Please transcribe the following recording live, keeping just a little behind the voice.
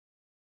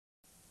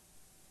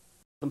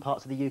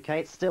Parts of the UK.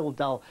 It's still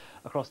dull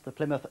across the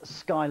Plymouth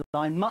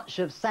skyline. Much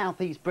of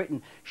southeast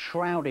Britain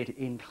shrouded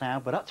in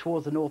cloud, but up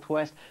towards the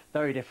northwest,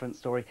 very different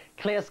story.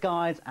 Clear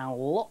skies and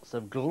lots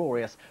of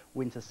glorious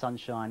winter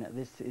sunshine.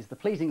 This is the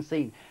pleasing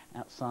scene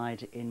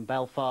outside in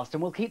Belfast,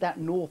 and we'll keep that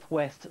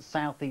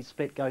northwest-southeast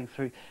split going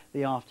through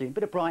the afternoon.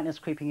 Bit of brightness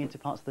creeping into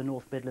parts of the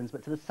North Midlands,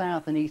 but to the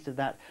south and east of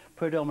that,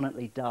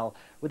 predominantly dull,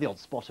 with the odd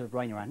spot of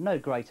rain around. No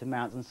great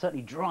amounts, and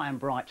certainly dry and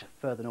bright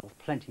further north.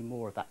 Plenty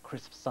more of that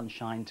crisp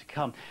sunshine to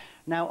come.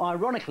 Now,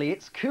 ironically,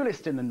 it's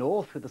coolest in the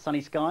north with the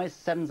sunny skies,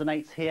 7s and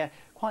 8s here.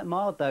 Quite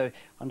mild, though,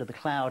 under the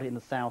cloud in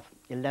the south,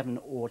 11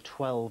 or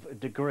 12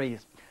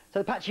 degrees. So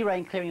the patchy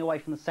rain clearing away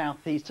from the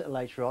southeast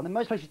later on. And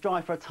most places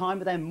dry for a time,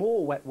 but then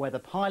more wet weather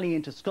piling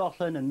into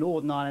Scotland and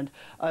Northern Ireland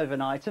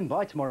overnight. And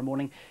by tomorrow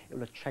morning, it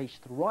will have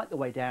chased right the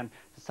way down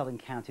to southern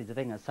counties of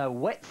England. So a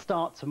wet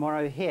start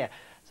tomorrow here.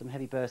 Some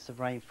heavy bursts of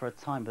rain for a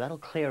time, but that'll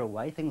clear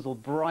away. Things will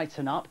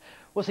brighten up.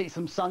 We'll see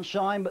some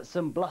sunshine, but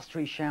some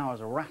blustery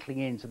showers rattling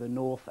into the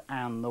north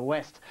and the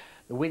west.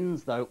 The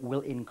winds, though,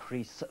 will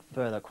increase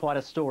further. Quite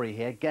a story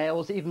here.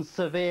 Gales, even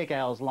severe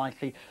gales,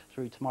 likely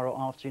through tomorrow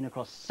afternoon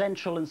across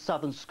central and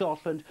southern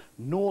Scotland,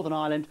 Northern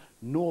Ireland,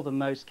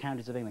 northernmost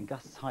counties of England.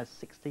 Gusts as high as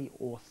 60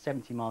 or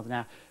 70 miles an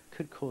hour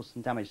could cause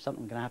some damage,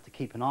 something we're going to have to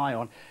keep an eye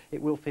on.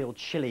 It will feel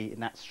chilly in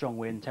that strong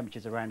wind.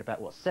 Temperatures around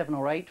about, what, 7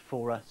 or 8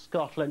 for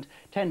Scotland,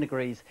 10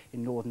 degrees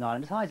in Northern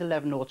Ireland, as high as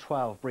 11 or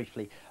 12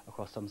 briefly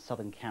across some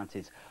southern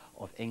counties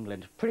of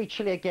England. Pretty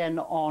chilly again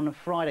on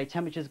Friday.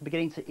 Temperatures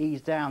beginning to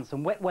ease down.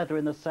 Some wet weather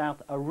in the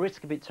south, a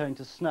risk of it turning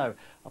to snow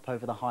up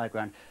over the higher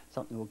ground.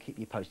 Something we'll keep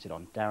you posted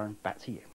on. Darren, back to you.